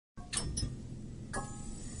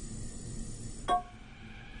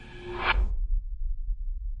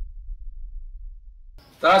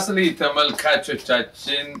ታስሊ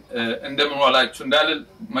ተመልካቾቻችን እንደምን ዋላችሁ እንዳልል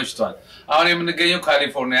መሽቷል አሁን የምንገኘው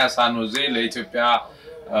ካሊፎርኒያ ሳን ሆዜ ለኢትዮጵያ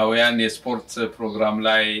ወያን የስፖርት ፕሮግራም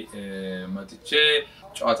ላይ መጥቼ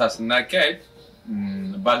ጨዋታ ስናካይ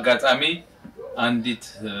በአጋጣሚ አንዲት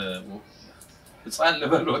ህፃን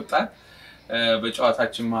ልበል ወጣት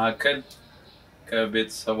በጨዋታችን መካከል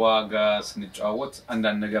ከቤተሰቧ ጋር ስንጫወት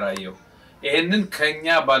አንዳንድ ነገር አየው ይሄንን ከኛ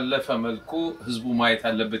ባለፈ መልኩ ህዝቡ ማየት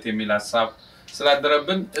አለበት የሚል ሐሳብ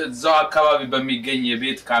ስላደረብን እዛው አካባቢ በሚገኝ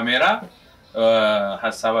የቤት ካሜራ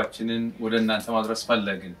ሐሳባችንን ወደ እናንተ ማድረስ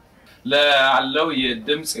ፈለግን ለአለው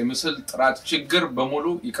የድምጽ የምስል ጥራት ችግር በሙሉ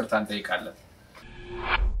ይቅርታ እንጠይቃለን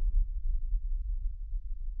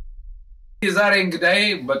የዛሬ እንግዳዬ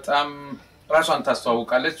በጣም ራሷን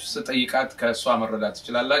ታስተዋውቃለች ስጠይቃት ከሷ መረዳት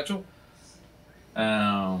ትችላላችሁ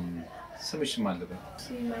ስምሽ ማን ልበል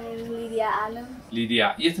Lidya Alem ሊዲያ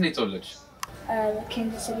የት ነው የተወለድሽ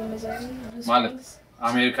Kansas City Missouri ማለት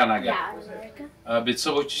አሜሪካን ሀገር Yeah, America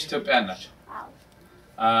ቤተሰቦችሽ ኢትዮጵያውያን ናቸው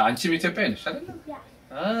አንቺም ኢትዮጵያዊ ነሽ አይደል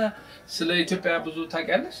Yeah ስለ ኢትዮጵያ ብዙ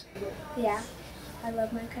ታውቂያለሽ Yeah I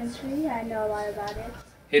love my country I know a lot about it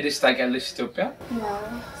ሄደሽ ታውቂያለሽ ኢትዮጵያ No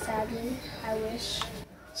sadly I wish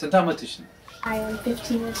ስንት አመትሽ ነው I am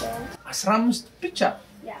 15 years old 15 ብቻ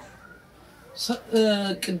Yeah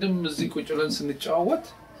ቅድም እዚህ ቁጭ ብለን ስንጫወት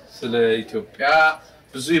ስለ ኢትዮጵያ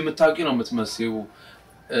ብዙ የምታውቂ ነው የምትመስዪው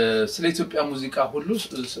ስለ ኢትዮጵያ ሙዚቃ ሁሉ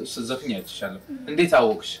ስዘፍኝ አይቻለሁ እንዴት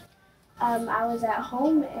አወቅሽ I was at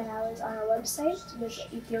home and I was on a website with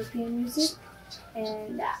Ethiopian music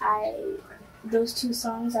and those two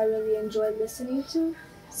songs I really enjoyed listening to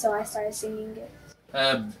so I started singing it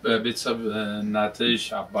ቤተሰብ እናትሽ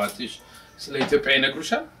አባትሽ ስለ ኢትዮጵያ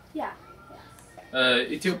ይነግሩሻል Yeah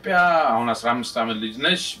ኢትዮጵያ አሁን 15 አመት ልጅ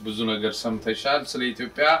ነሽ ብዙ ነገር ሰምተሻል ስለ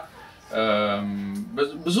ኢትዮጵያ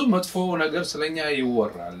ብዙ መጥፎ ነገር ስለኛ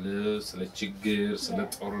ይወራል ስለ ችግር ስለ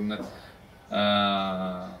ጦርነት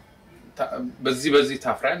በዚህ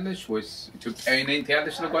ታፍራለሽ ወይስ ኢትዮጵያዊ ነኝ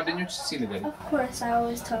ትያለሽ ለጓደኞች ሲነገር Of course I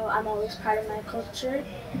always tell I'm always proud of my culture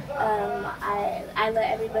I let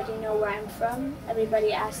everybody know where I'm from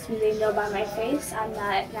everybody asks me they know by my face I'm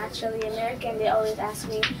not naturally American they always ask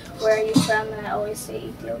me where are you from and I always say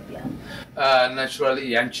Ethiopia naturally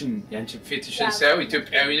ያንቺን ፌቲሽን ሳይው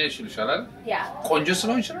ኢትዮጵያዊ ነሽ ይልሻል Yeah ቆንጆ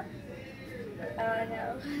ስለሆንሽ ነው no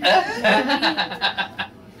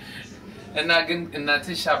እና ግን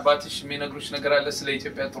እናትሽ አባትሽ የሚነግሩሽ ነገር አለ ስለ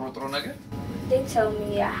ኢትዮጵያ ጥሩ ነገር They tell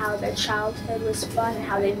me how their childhood was fun and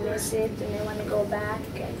how they miss it and they want to go back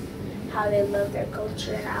and how they love their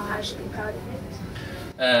culture and how I should be proud of it.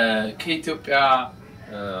 ከኢትዮጵያ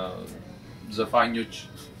ዘፋኞች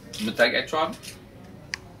የምታውቂያቸው አሉ?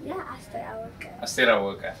 Yeah, አስቴር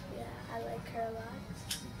አወቀን. Yeah, I like her a lot.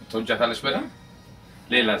 ትወጃታለሽ በጣም?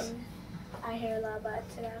 ሌላስ? I hear a lot about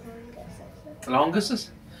ጥላሁን ገሰሰ.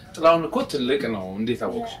 ጥላሁን እኮ ትልቅ ነው እንዴት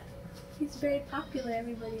አወቅሽ? He's very popular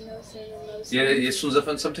everybody knows him የሱን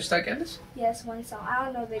ዘፈን ሰምተሽ ታውቂያለሽ? Yes, one song. I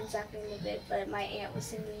don't know the exact name of it but my aunt was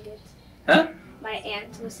singing it. Huh? My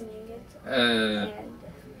aunt was singing it. And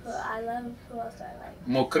I love who else I like.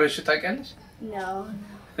 ሞክረሽ ታውቂያለሽ? No.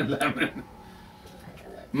 ለምን?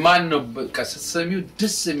 ማን ነው ከሰሰሚው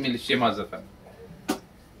ደስ የሚልሽ የማዘፈን?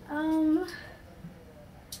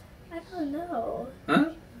 I don't know. Huh?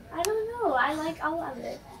 I don't know. I like all of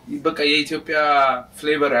it. በቃ የኢትዮጵያ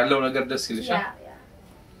ፍሌቨር ያለው ነገር ደስ ይልሻል? Yeah.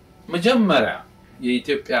 መጀመሪያ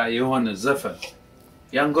የኢትዮጵያ የሆነ ዘፈን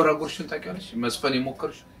ያንጎራጉርሽን ታውቂያለሽ? መስፈን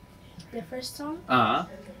የሞከርሽ? The first song?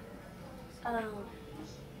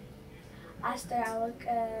 Aster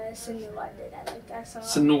ስንዋደድ I like that song.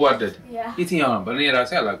 ስንዋደድ? Yeah. የትኛው ነበር? እኔ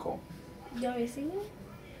ራሴ አላውቀውም. Do you want me to sing it?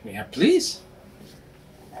 Yeah, please.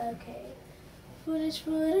 Okay.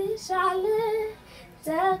 Foolish አለ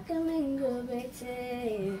ተከመንጎ ቤት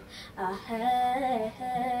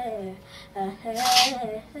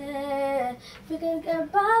ፍቅር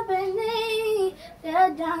ገባበኔ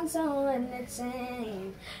ገዳን ሰውነቴን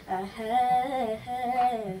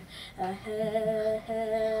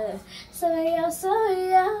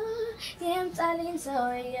ሰውዬው የምጣልኝ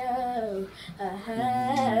ሰውዬው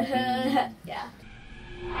Yeah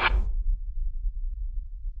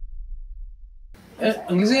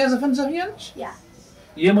እንግሊዝኛ ዘፈን ትዘፍኛለሽ? Yeah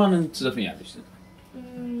የማንን ትዘፍኛለሽ?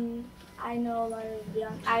 I know a lot of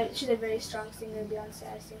Beyene. She's a very strong singer, Beyonce.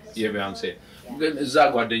 I sing her. የቢዮንሴ ግን እዛ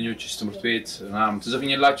ጓደኞችሽ ትምህርት ቤት ምናምን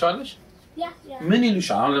ትዘፍኝላቸዋለሽ? Yeah. ምን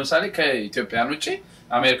ይሉሻል? አሁን ለምሳሌ ከኢትዮጵያን ውጪ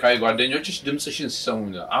አሜሪካዊ ጓደኞችሽ ድምጽሽን ሲሰሙ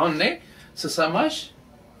አሁን ነይ ስሰማሽ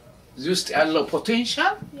እዚህ ውስጥ ያለው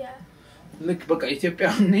ፖቴንሻል ልክ በቃ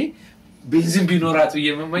ኢትዮጵያው ነይ ቤንዚን ቢኖራት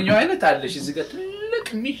የምመኘው አይነት አለሽ እዚህ ጋር ትልቅ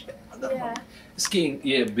ሚሽ እስኪ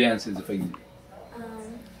የቢዮንሴ ዘፈኝ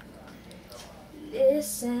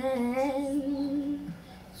listen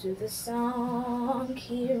to the song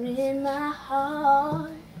here in my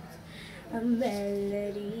heart. A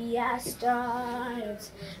melody I start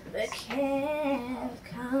but can't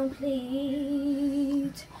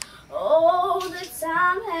complete. Oh, the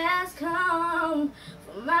time has come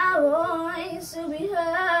for my voice to be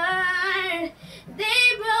heard. They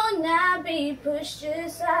will not be pushed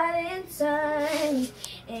aside and turned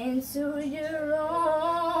into your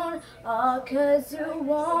own, all 'cause you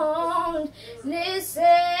won't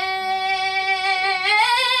listen.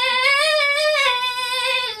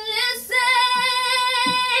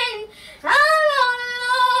 I'm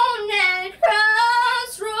alone at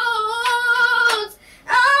crossroads.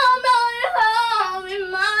 I'm on home in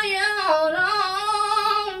my own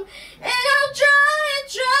home, and I'll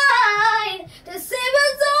try to save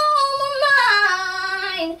what's on my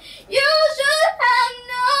mind. You should have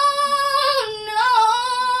known.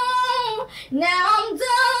 Now I'm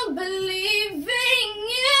done believing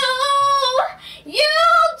you. You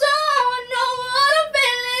don't know what I'm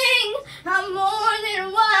feeling. I'm more than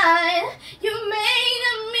what you made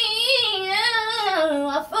of me.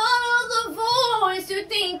 I follow the voice you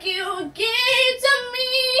think you gave to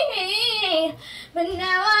me, but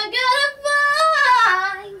now I gotta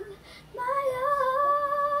find my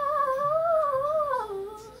own,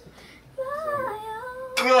 my own.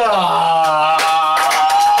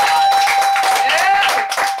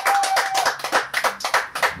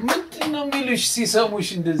 ምንድነው የሚሉሽ ሲሰሙሽ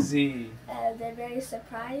እንደዚህ? They're very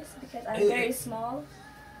surprised because I'm very small.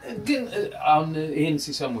 ግን አሁን ይሄን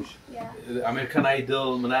ሲሰሙሽ አሜሪካን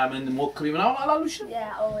አይዶል ምናምን ሞክሪ ምናምን አላሉሽም?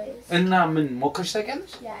 Yeah, always. እና ምን ሞክርሽ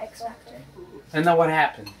ታውቂያለሽ? Yeah, X Factor. And then what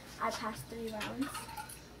happened? I passed 3 rounds.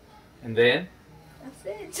 And then? That's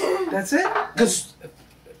it. That's it? Because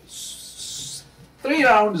 3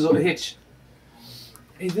 rounds of hitch.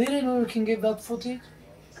 Is there any way we can get that footage?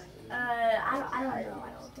 I don't know.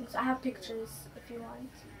 I don't think so. I have pictures if you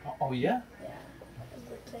want. Oh yeah? Yeah, of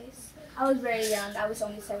the place. I was very young. I was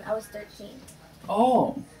only 7. I was 13. Oh.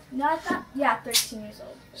 No, I thought, yeah, 13 years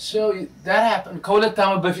old. So that happened. ከሁለት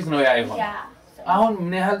ዓመት በፊት ነው ያ ይሆን? Yeah. አሁን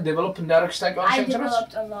ምን ያህል ዴቨሎፕ እንዳደረግሽ ታውቂዋለሽ? I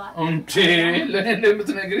developed a lot. እንዴ ለኔ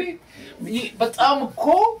ለምትነግሪ በጣም እኮ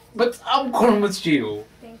ነው የምትችይው።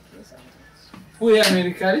 Thank you so much. ወይ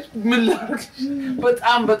አሜሪካ ልጅ ምን ላድርግ?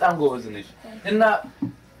 በጣም ጎበዝ ነሽ። እና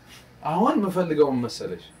አሁን የምፈልገው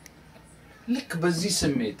መሰለሽ ልክ በዚህ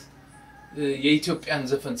ስሜት የኢትዮጵያን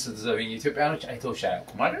ዘፈን ስትዘብኝ ኢትዮጵያኖች አይተውሽ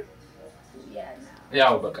አያውቁም አይደል? Yeah, no.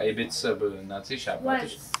 ያው በቃ የቤተሰብ እናትሽ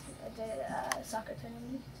አባትሽ The soccer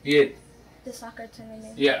tournament. Yeah. The soccer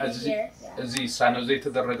tournament. Yeah, እዚህ ሳን ሆዜ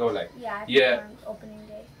የተደረገው ላይ opening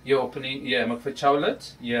day. የኦፕኒንግ የመክፈቻው ዕለት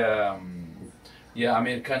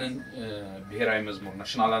የአሜሪካንን ብሔራዊ መዝሙር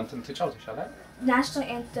ናሽናል አንተም ተጫውተሻል አይደል? National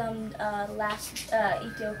anthem last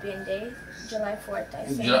Ethiopian day, July 4th, I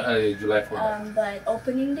sang. July 4th. But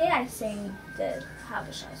opening day, I sang the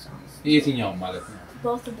Habesha songs. የትኛው ማለት ነው?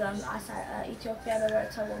 Both of them, Ethiopia, the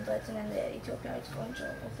ወረታው ውበትን, and the Ethiopia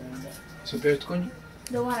opening day. ኢትዮጵያ ቆንጆ?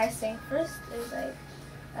 The one I sang first is like,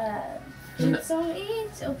 it's on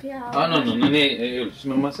Ethiopia. No, እኔ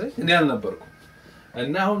ምን መሰለሽ እኔ አልነበርኩም።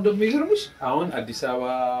 እና አሁን እንደሚገርምሽ አሁን አዲስ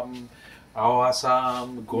አበባም ሐዋሳም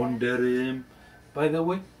ጎንደርም by the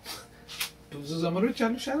way ብዙ ዘመዶች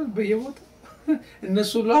አሉሽ አይደል በየቦታው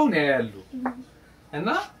እነሱ ላውን ያያሉ እና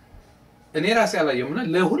እኔ ራሴ አላየሁም እና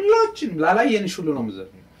ለሁላችን ላላየንሽ ሁሉ ነው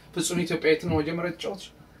የምዘፍነው ፍጹም ኢትዮጵያዊት ነው መጀመሪያ ተጫውተሽ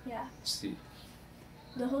Yeah. እስቲ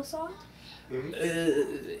The whole song?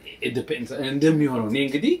 it depends እንደሚሆነው እኔ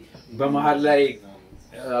እንግዲህ በመሃል ላይ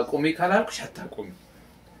አቆሜ ካላልኩሽ አታቆሚ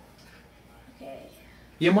Okay.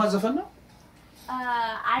 የማን ዘፈን ነው?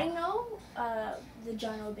 I know the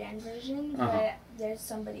John Band version, but there's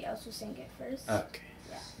somebody else who sang it first. Okay.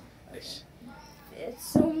 Yeah. Nice. It's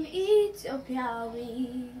some Ethiopia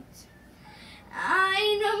wheat. I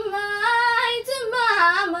know my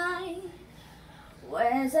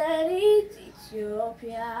where's that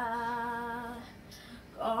Ethiopia?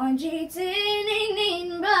 Conjitinin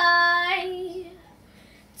by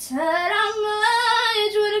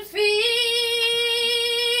Taramaj with a feet.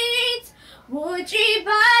 Would you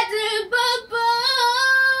buy the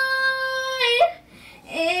boy?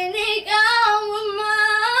 Any gone with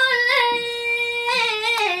my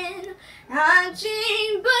land? I'm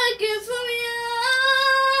chain bucket for you.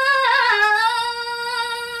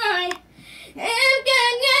 And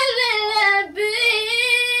can you let that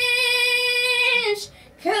bitch?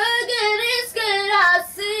 Could get this good I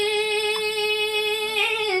see.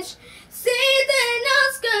 See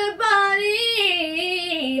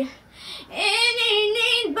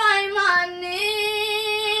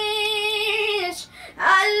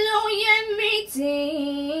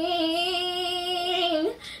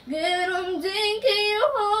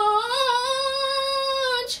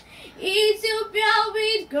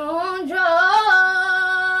Gondro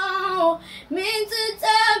mean to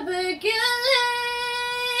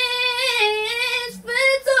tabiculates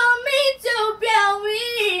fit on me to be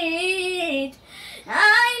weed. I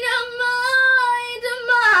know my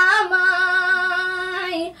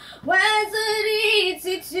where's it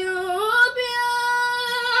Ethiopia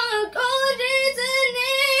God is a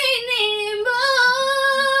name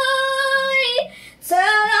boy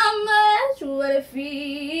tell how much what it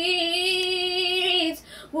feeds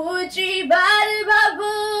would you body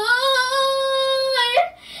boy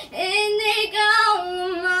in the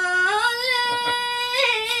gone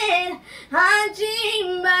I dream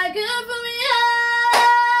back up from me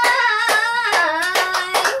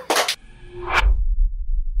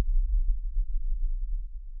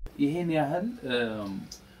ይሄን ያህል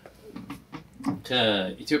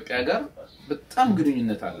ከኢትዮጵያ ጋር በጣም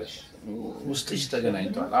ግንኙነት አለሽ ውስጥሽ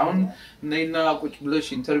ተገናኝቷል አሁን ነይና ቁጭ ብለሽ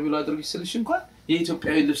ኢንተርቪው አድርጊ ስልሽ እንኳን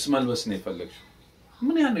የኢትዮጵያዊ ልብስ መልበስ ነው የፈለግሽው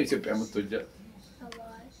ምን ያህል ነው ኢትዮጵያ የምትወጃት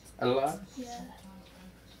Allah yeah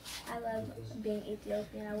I love being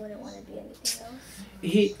Ethiopian I wouldn't want to be anything else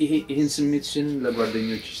ይሄን ስሜትሽን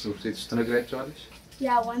ለጓደኞችሽ ትነግራቸዋለሽ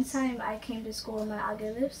Yeah, one time I came to school in my Aga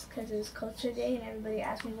lips because it was culture day and everybody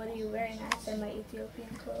asked me, what are you wearing? And I said my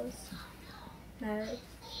Ethiopian clothes.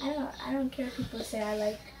 I don't care if people say I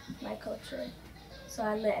like my culture. So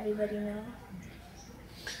I let everybody know.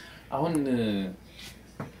 አሁን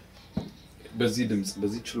በዚህ ድምጽ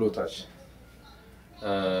በዚህ ችሎታሽ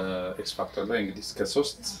ኤክስ ፋክተር ላይ እንግዲህ እስከ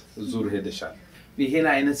 3 ዙር ሄደሻል ይሄን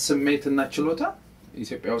አይነት ስሜትና ችሎታ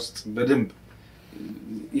ኢትዮጵያ ውስጥ በደንብ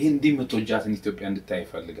ይሄን ዲምቶጃትን ኢትዮጵያ እንድታይ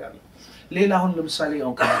ይፈልጋለሁ ሌላ አሁን ለምሳሌ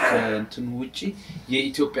አሁን ከእንትን ውጪ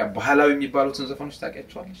የኢትዮጵያ ባህላዊ የሚባሉትን ዘፈኖች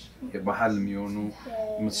ታውቂያቸዋለሽ የባህል የሚሆኑ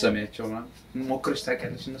ምትሰሚያቸው ማለት ሞክረሽ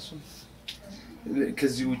ታውቂያለሽ እነሱ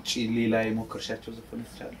ከዚህ ውጪ ሌላ የሞክረሻቸው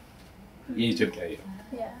ዘፈኖች አሉ የኢትዮጵያ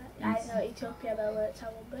Yeah I know Ethiopia by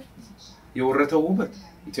ወረታው ውበት የወረታው ውበት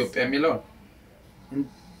ኢትዮጵያ የሚለው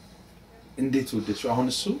እንዴት ወደሽ አሁን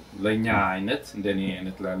እሱ ለኛ አይነት እንደኔ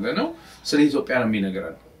አይነት ላለ ነው ስለ ኢትዮጵያ ነው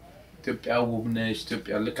የሚነገራል ኢትዮጵያ ውብነሽ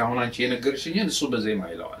ኢትዮጵያ ለካሁን አንቺ የነገርሽኝን እሱ በዜማ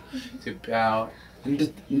ይላል ኢትዮጵያ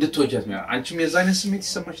እንድትወጃት ነው አንቺም የዛኔ ስሜት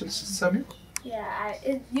ይሰማሻል ስትሰሚው Yeah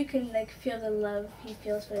you can like feel the love he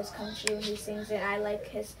feels for his country when he sings it I like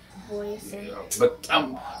his voice and በጣም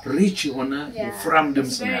ሪች የሆነ ፍራም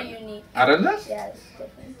ድምጽ ነው አይደለ Yeah it's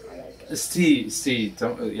different I like it እስቲ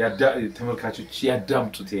ተመልካቾች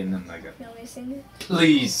ያዳምጡት ይሄንን ነገር Can we sing it?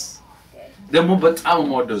 Please ደግሞ በጣም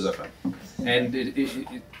ወደው ዘፈን and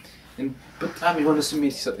በጣም የሆነ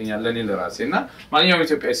ስሜት ይሰጠኛል ለኔ ለራሴና ማንኛውም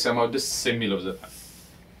ኢትዮጵያ ይሰማው ደስ የሚለው ዘፈን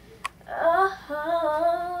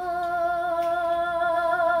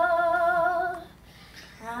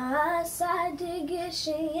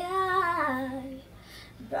Asadigishiyal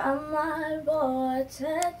Bamar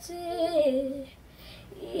botati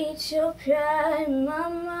Ethiopia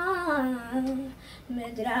mama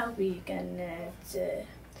Midrawi ganet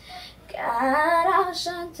Karaw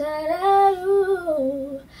shantararu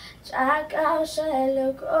Chakaw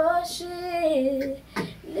shalokoshi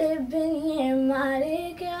Libin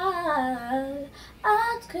yemarigal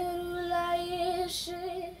Atkuru laishi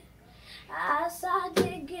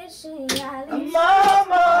Asadigishiyal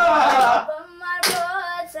Mama Bamar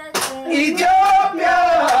botati Ethiopia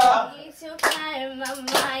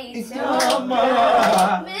mama Ethiopia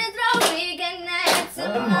Midrawi ganet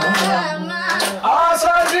mama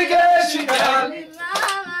Asadigishiyal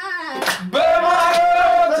Bamar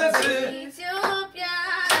botati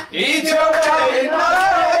Ethiopia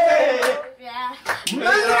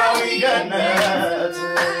Midrawi ganet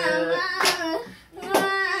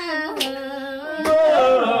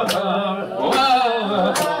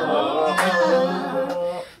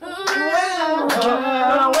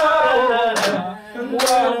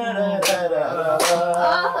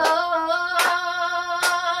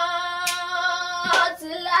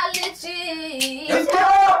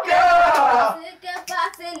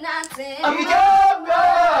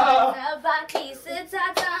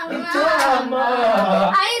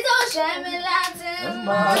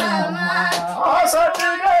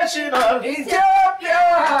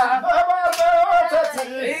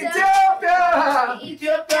Ethiopia, Ethiopia,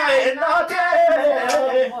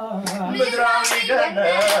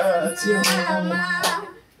 Ethiopia,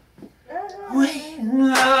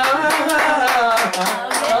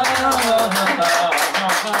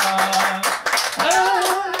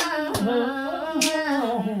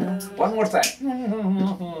 One more time.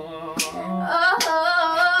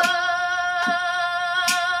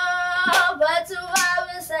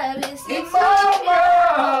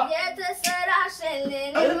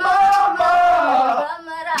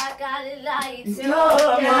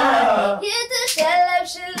 Ethiopia.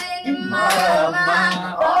 የተሸለምሽልን ማማ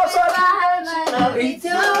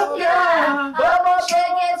Ethiopia.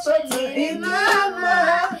 በማሸገችልን ማማ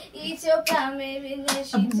ኢትዮጵያ ሜቢነሽ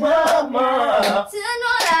ማማ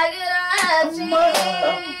ትኖር አገራችን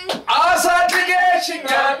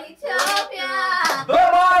አሳድገሽኛል ኢትዮጵያ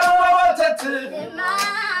በማር ወተት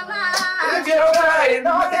ማማ ኢትዮጵያ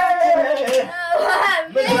እናቴ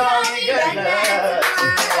ምድራዊ ገነት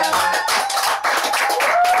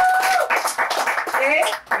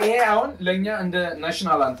ይሄ አሁን ለኛ እንደ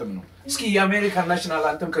ናሽናል አንተም ነው እስኪ የአሜሪካን ናሽናል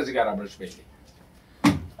አንተም ከዚህ ጋር አብረሽ በይ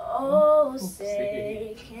Oh,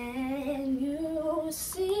 say, can you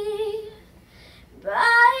see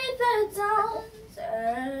by the dawn's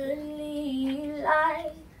early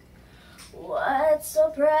light what so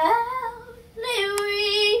proudly we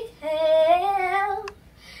hailed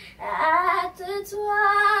at the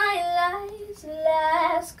twilight's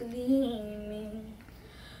last gleaming,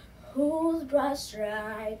 whose broad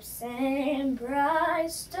stripes and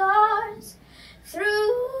bright stars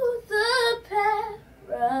through the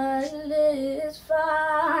perilous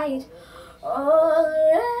fight, all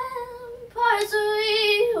ramparts we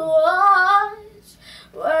watched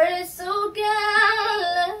were so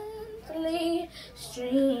gallantly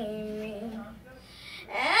streaming,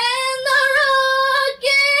 and the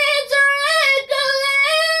rockets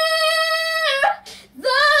regular,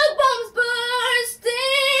 the bombs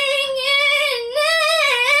bursting in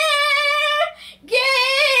air,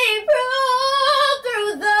 gave proof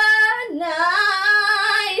through the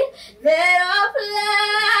night that our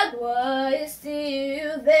flag was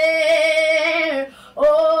still there.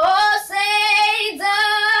 Oh, say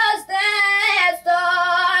does that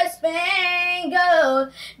star-spangled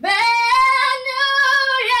banner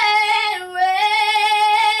yet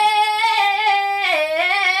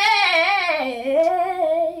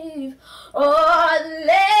wave o'er the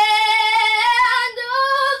land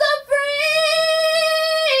of the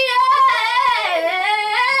free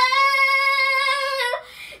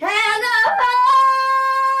and the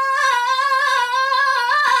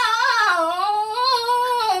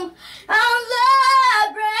home of the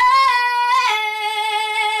brave.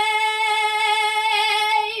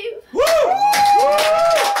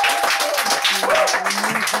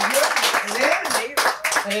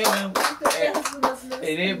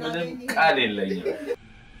 እኔ ምንም ቃል የለኝም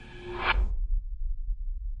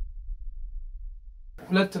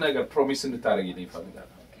ሁለት ነገር ፕሮሚስ እንድታረጊልኝ ይፈልጋል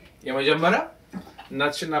የመጀመሪያ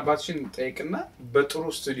እናትሽና አባትሽን ጠይቅና በጥሩ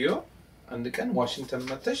ስቱዲዮ አንድ ቀን ዋሽንግተን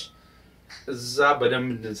መተሽ እዛ በደንብ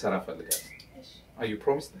እንድንሰራ ፈልጋለሁ Are you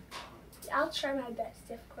promised? I'll try my best,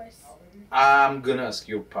 of course. I'm gonna ask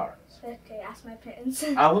your parents. Okay, ask my parents.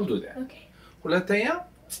 I will do that. Okay. ሁለተኛ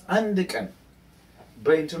አንድ ቀን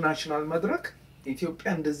በኢንተርናሽናል መድረክ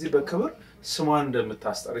ኢትዮጵያ እንደዚህ በክብር ስሟን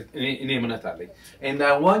እንደምታስጠሪ እኔ እምነት አለኝ and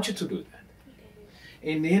I want you to do that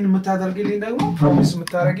and ይሄን የምታደርግልኝ ደግሞ ፕሮሚስ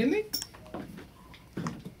የምታደርግልኝ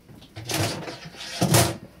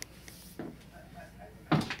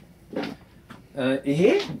ይሄ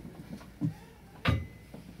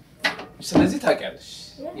ስለዚህ ታውቂያለሽ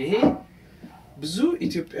ይሄ ብዙ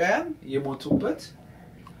ኢትዮጵያውያን የሞቱበት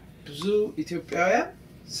ብዙ ኢትዮጵያውያን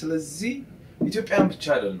ስለዚህ ኢትዮጵያን ብቻ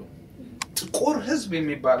አይደሉም ጥቁር ህዝብ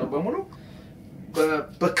የሚባለው በሙሉ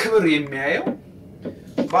በክብር የሚያየው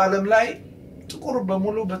በዓለም ላይ ጥቁር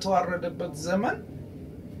በሙሉ በተዋረደበት ዘመን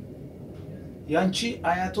ያንቺ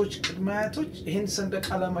አያቶች ቅድመ አያቶች ይሄን ሰንደቅ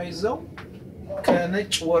ዓላማ ይዘው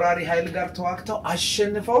ከነጭ ወራሪ ኃይል ጋር ተዋግተው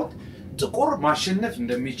አሸንፈው ጥቁር ማሸነፍ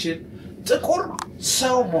እንደሚችል ጥቁር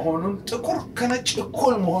ሰው መሆኑን ጥቁር ከነጭ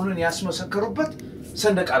እኩል መሆኑን ያስመሰከሩበት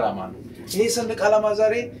ሰንደቅ ዓላማ ነው ይሄ ሰንደቅ ዓላማ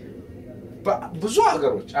ዛሬ ብዙ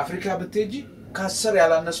ሀገሮች አፍሪካ ብትሄጂ ከ10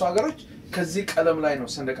 ያላነሱ ሀገሮች ከዚህ ቀለም ላይ ነው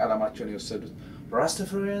ሰንደቅ ዓላማቸውን የወሰዱት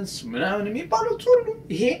ራስተፈሪያንስ ምናምን የሚባሉት ሁሉ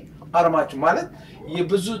ይሄ አርማቸው ማለት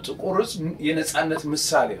የብዙ ጥቁር የነጻነት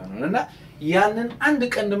ምሳሌ ሆነና ያንን አንድ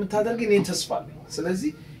ቀን እንደምታደርግ እኔ ተስፋ አለኝ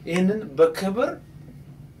ስለዚህ ይሄንን በክብር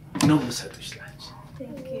ነው መሰጥሽ ላንቺ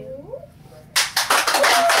Thank you.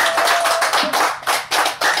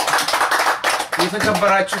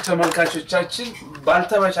 የተከበራችሁ ተመልካቾቻችን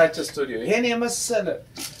ባልተመቻቸ ስቱዲዮ ይሄን የመሰለ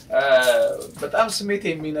በጣም ስሜት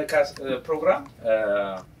የሚነካ ፕሮግራም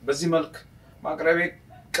በዚህ መልክ ማቅረቤ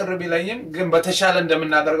ቅርብ ይለኝም ግን በተሻለ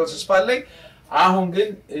እንደምናደርገው ተስፋ አለኝ አሁን ግን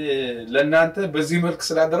ለእናንተ በዚህ መልክ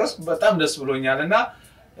ስላደረስኩ በጣም ደስ ብሎኛልና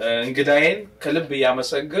እንግዳዬን ከልብ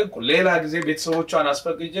ያመሰግንኩ ሌላ ጊዜ ቤተሰቦቿን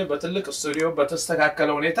አስፈቅጄ በትልቅ ስቱዲዮ በተስተካከለ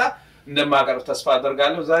ሁኔታ እንደማቀርብ ተስፋ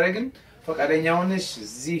አደርጋለሁ ዛሬ ግን ፈቃደኛ ሆነሽ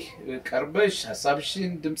እዚህ ቀርበሽ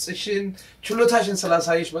ሐሳብሽን ድምጽሽን ችሎታሽን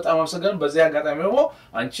ስላሳየሽ በጣም አመሰግናለሁ በዚህ አጋጣሚ ደግሞ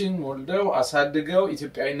አንቺን ወልደው አሳድገው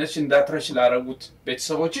ኢትዮጵያዊነትሽን እንዳትረሽ ላረጉት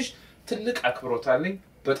ቤተሰቦችሽ ትልቅ አክብሮት አለኝ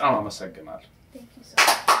በጣም አመሰግናለሁ